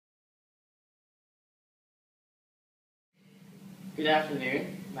Good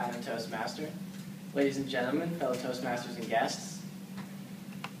afternoon, Madam Toastmaster, ladies and gentlemen, fellow Toastmasters and guests.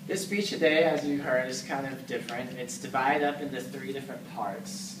 This speech today, as you heard, is kind of different. It's divided up into 3 different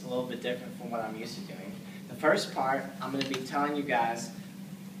parts, a little bit different from what I'm used to doing. The first part, I'm going to be telling you guys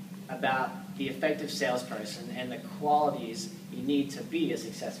about the effective salesperson and the qualities you need to be a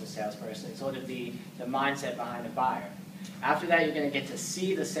successful salesperson, sort of the mindset behind a buyer. After that, you're going to get to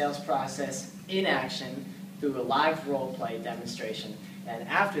see the sales process in action through a live role-play demonstration. And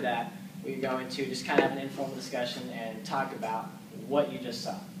after that, we're going to just kind of have an informal discussion and talk about what you just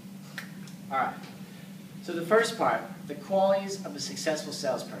saw. All right. So the first part, the qualities of a successful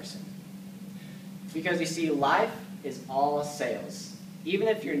salesperson. Because you see, life is all sales. Even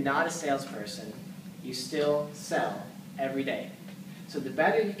if you're not a salesperson, you still sell every day. So the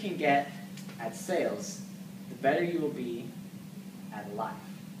better you can get at sales, the better you will be at life.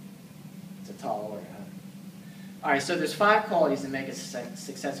 It's a tall order, huh? All right, so there's 5 qualities that make a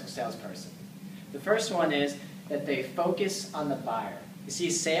successful salesperson. The first one is that they focus on the buyer. You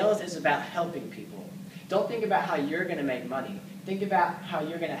see, sales is about helping people. Don't think about how you're going to make money. Think about how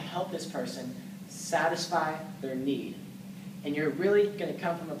you're going to help this person satisfy their need. And you're really going to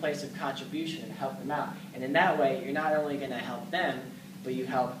come from a place of contribution and help them out. And in that way, you're not only going to help them, but you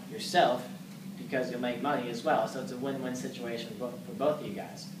help yourself because you'll make money as well. So it's a win-win situation for both of you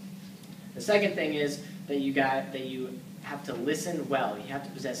guys. The second thing is that you have to listen well. You have to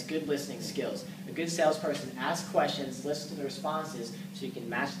possess good listening skills. A good salesperson asks questions, listens to the responses, so you can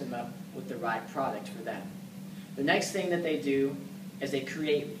match them up with the right product for them. The next thing that they do is they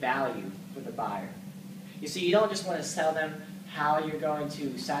create value for the buyer. You see, you don't just want to tell them how you're going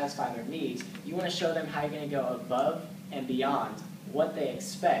to satisfy their needs. You want to show them how you're going to go above and beyond what they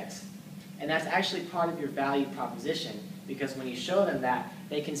expect. And that's actually part of your value proposition, because when you show them that,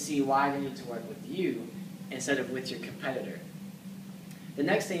 they can see why they need to work with you instead of with your competitor. The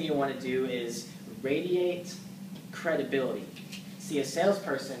next thing you want to do is radiate credibility. See, a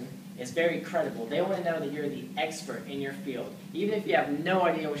salesperson is very credible. They want to know that you're the expert in your field. Even if you have no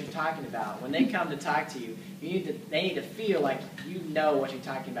idea what you're talking about, when they come to talk to you, they need to feel like you know what you're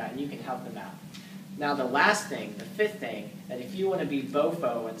talking about and you can help them out. Now the last thing, the 5th thing, that if you want to be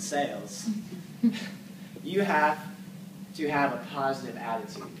bofo in sales, you have to have a positive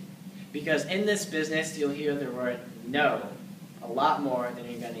attitude. Because in this business, you'll hear the word no a lot more than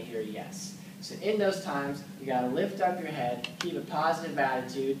you're going to hear yes. So in those times, you got to lift up your head, keep a positive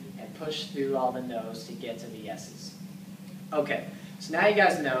attitude, and push through all the no's to get to the yeses. Okay, so now you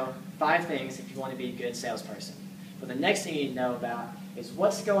guys know 5 things if you want to be a good salesperson. But the next thing you need to know about is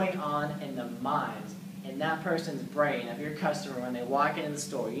what's going on in the mind, in that person's brain of your customer when they walk into the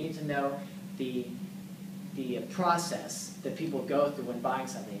store. You need to know the process that people go through when buying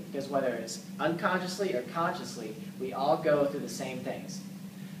something, because whether it's unconsciously or consciously, we all go through the same things.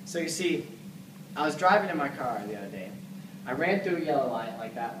 So you see, I was driving in my car the other day. I ran through a yellow light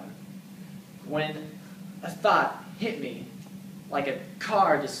like that one, when a thought hit me, like a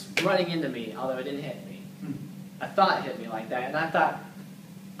car just running into me, although it didn't hit me. A thought hit me like that, and I thought,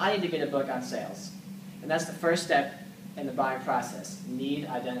 I need to get a book on sales. And that's the first step in the buying process, need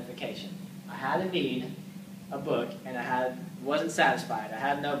identification. I had a need, a book, and wasn't satisfied. I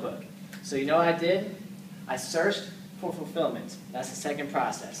had no book. So you know what I did? I searched for fulfillment. That's the second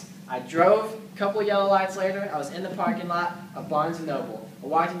process. I drove a couple yellow lights later. I was in the parking lot of Barnes & Noble. I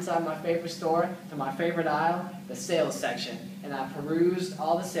walked inside my favorite store to my favorite aisle, the sales section, and I perused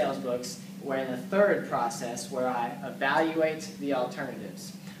all the sales books. We're in the 3rd process where I evaluate the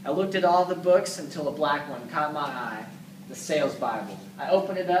alternatives. I looked at all the books until a black one caught my eye, the Sales Bible. I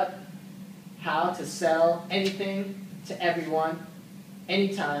opened it up, how to sell anything to everyone,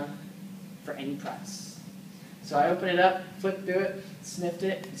 anytime, for any price. So I opened it up, flipped through it, sniffed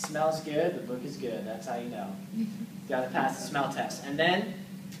it. It smells good. The book is good. That's how you know. You got to pass the smell test. And then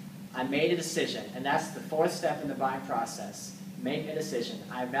I made a decision, and that's the 4th step in the buying process. Make a decision.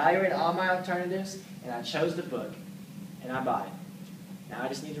 I evaluated all my alternatives, and I chose the book, and I bought it. Now I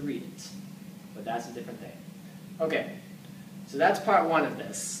just need to read it, but that's a different thing. Okay, so that's part 1 of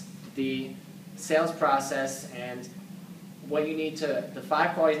this, the sales process and what you need to, the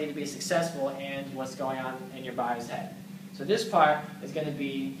 5 qualities you need to be successful and what's going on in your buyer's head. So this part is going to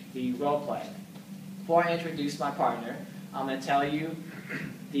be the role play. Before I introduce my partner, I'm going to tell you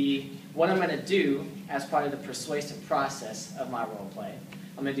what I'm going to do as part of the persuasive process of my role play.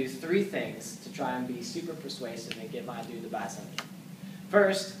 I'm going to do 3 things to try and be super persuasive and get my dude to buy something.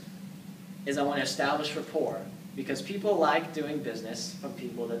 First is I want to establish rapport, because people like doing business from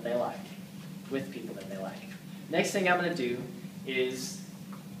people that they like, with people that they like. Next thing I'm going to do is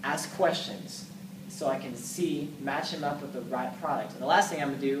ask questions. so I can match him up with the right product. And the last thing I'm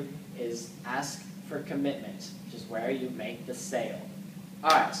going to do is ask for commitment, which is where you make the sale. All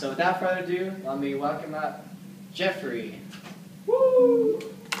right, so without further ado, let me welcome up Jeffrey. Woo!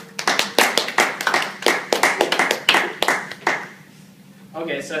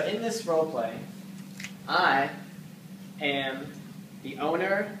 Okay, so in this role play, I am the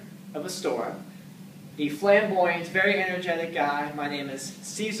owner of a store, the flamboyant, very energetic guy. My name is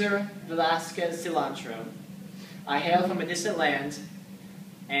Cesar Velasquez Cilantro. I hail from a distant land,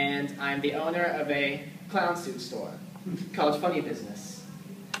 and I'm the owner of a clown suit store called Funny Business.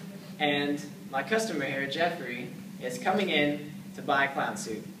 And my customer here, Jeffrey, is coming in to buy a clown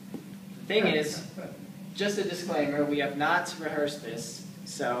suit. The thing is, just a disclaimer, we have not rehearsed this,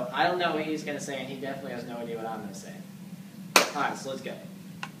 so I don't know what he's going to say, and he definitely has no idea what I'm going to say. Alright, so let's go.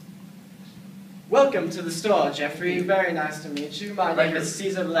 Welcome to the store, Jeffrey. Very nice to meet you. My name is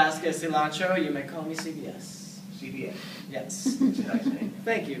Cesar Velasquez Cilantro. You may call me CBS. CBS? Yes. It's a nice name.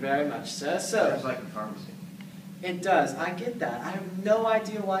 Thank you very much, sir. Sounds like a pharmacy. It does. I get that. I have no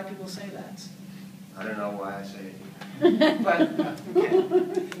idea why people say that. I don't know why I say it. But,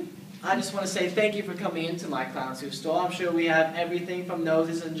 okay. I just want to say thank you for coming into my clown suit store. I'm sure we have everything from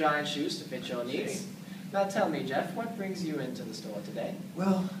noses and giant shoes to fit your needs. Now tell me, Jeff, what brings you into the store today?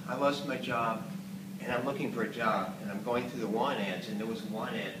 Well, I lost my job, and I'm looking for a job, and I'm going through the want ads, and there was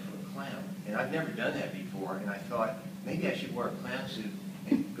one ad for a clown. And I've never done that before, and I thought, maybe I should wear a clown suit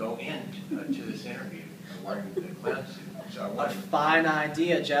and go in to this interview wearing the clown suit. So I What a fine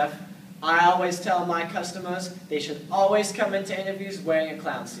idea, Jeff. I always tell my customers they should always come into interviews wearing a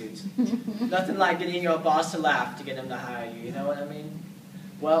clown suit. Nothing like getting your boss to laugh to get him to hire you, you know what I mean?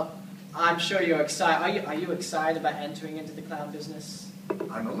 Well, I'm sure you're excited. Are you excited about entering into the clown business?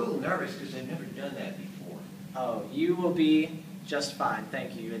 I'm a little nervous because I've never done that before. Oh, you will be just fine,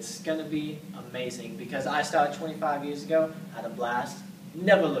 thank you. It's going to be amazing because I started 25 years ago, had a blast,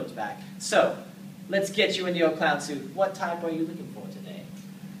 never looked back. So, let's get you into your clown suit. What type are you looking for today?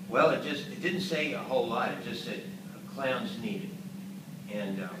 Well, it didn't say a whole lot. It just said clowns needed.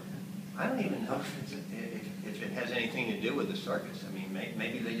 And I don't even know if it has anything to do with the circus. I mean,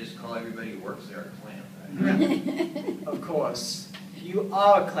 maybe they just call everybody who works there a clown. Right? Of course. You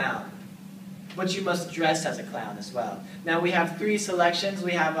are a clown, but you must dress as a clown as well. Now we have 3 selections.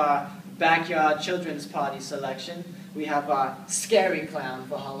 We have our backyard children's party selection. We have our scary clown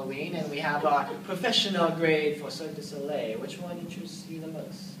for Halloween, and we have our professional grade for Cirque du Soleil. Which one interests you the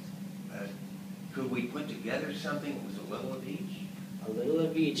most? Could we put together something with a little of each? A little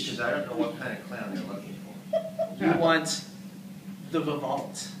of each. Because I don't know what kind of clown they're looking for. You want the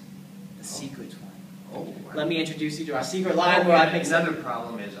Revolt, the secret one. Oh, wow. Let me introduce you to our secret line where I think another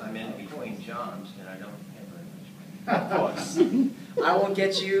problem is I'm in between jobs and I don't have very much money. Of course. I will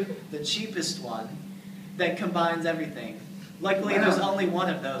get you the cheapest one that combines everything. Luckily, Wow. there's only one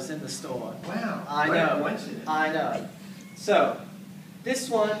of those in the store. Wow. I What a know. coincidence. I know. So, this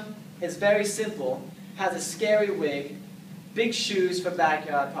one is very simple, has a scary wig, big shoes for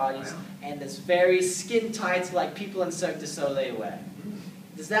backyard parties, Wow. and this very skin tight like people in Cirque du Soleil wear.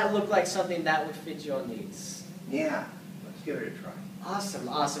 Does that look like something that would fit your needs? Yeah. Let's give it a try. Awesome,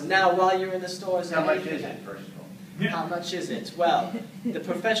 awesome. Now, while you're in the store, How much is it, first of all? How much is it? Well, the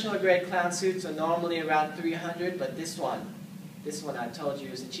professional grade clown suits are normally around $300, but this one I told you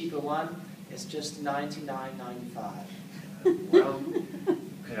is a cheaper one. It's just $99.95. Well,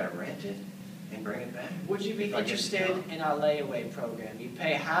 could I rent it and bring it back? Would you be If I get the interested job? in our layaway program? You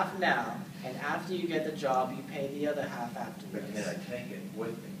pay half now, and after you get the job, you pay the other half But afterwards. can I take it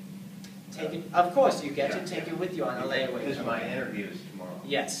with me? Take it, of course, you get Yeah, to take yeah. it with you on a layaway Because my program. interview is tomorrow.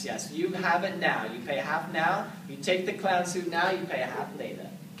 Yes, yes. You have it now. You pay half now. You take the clown suit now. You pay half later.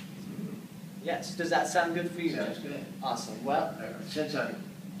 Yes. Does that sound good for you? Sounds good. Awesome. Well, Since I'm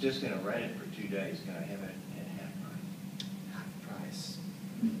just going to rent it for 2 days, can I have it at half price? half price.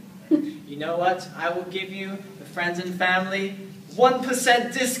 You know what? I will give you, the friends and family,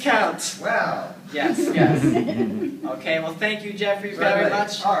 1% discount. Wow. Yes, yes. Okay, well, thank you, Jeffrey, very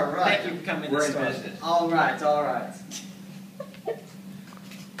much. All right. Thank you for coming to We're the in store. business. All right, all right.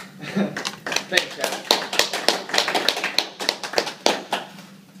 Thanks, Jeff.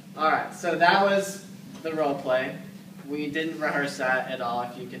 All right, so that was the role play. We didn't rehearse that at all,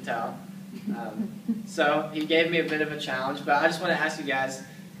 if you could tell. So he gave me a bit of a challenge, but I just want to ask you guys,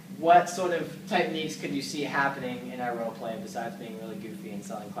 what sort of techniques could you see happening in our role play besides being really goofy and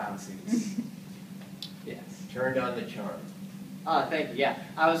selling clown suits? Yes. Turned on the charm. Oh, thank you. Yeah,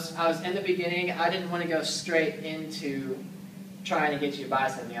 I was in the beginning. I didn't want to go straight into trying to get you to buy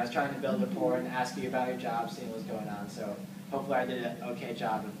something. I was trying to build rapport and ask you about your job, seeing what's going on. So hopefully I did an okay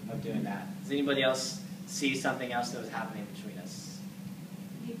job of doing that. Does anybody else see something else that was happening between us?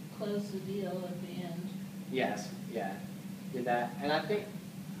 You closed the deal at the end. Yes, yeah, did that. And I think,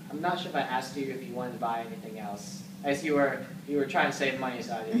 I'm not sure if I asked you if you wanted to buy anything else. I guess you were trying to save money,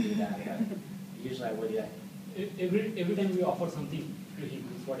 so I didn't do that. But usually I would do that. Every time we offer something to him,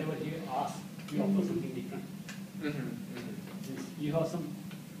 whatever he asks, we offer something different. You have some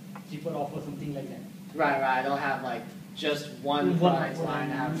cheaper offer, something like that. Right. I don't have like just one price line.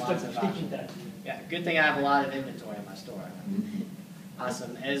 I have lots of options. Yeah, good thing I have a lot of inventory in my store.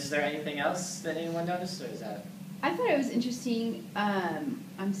 Awesome. Is there anything else that anyone noticed, or is that? I thought it was interesting.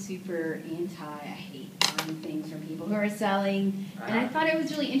 I'm super I hate buying things from people who are selling. And I thought it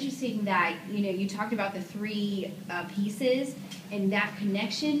was really interesting that, you talked about the 3 pieces, and that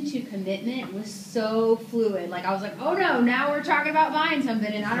connection to commitment was so fluid. Like, I was like, oh no, now we're talking about buying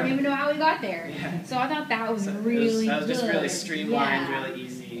something, and I don't even know how we got there. Yeah. So I thought that was really good. That was just really streamlined, Yeah. really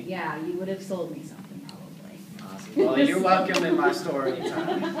easy. Yeah, you would have sold me something probably. Awesome. Well, you're welcome in my store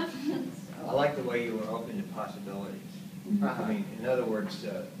anytime. I like the way you were open to possibilities. I mean, in other words,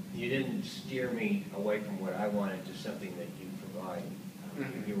 you didn't steer me away from what I wanted to something that you provide.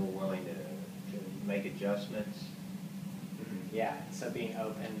 You were willing to make adjustments. Yeah, so being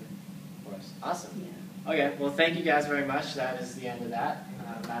open, of course. Awesome. Yeah. Okay, well, thank you guys very much. That is the end of that.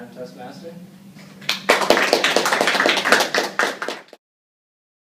 Madam Toastmaster.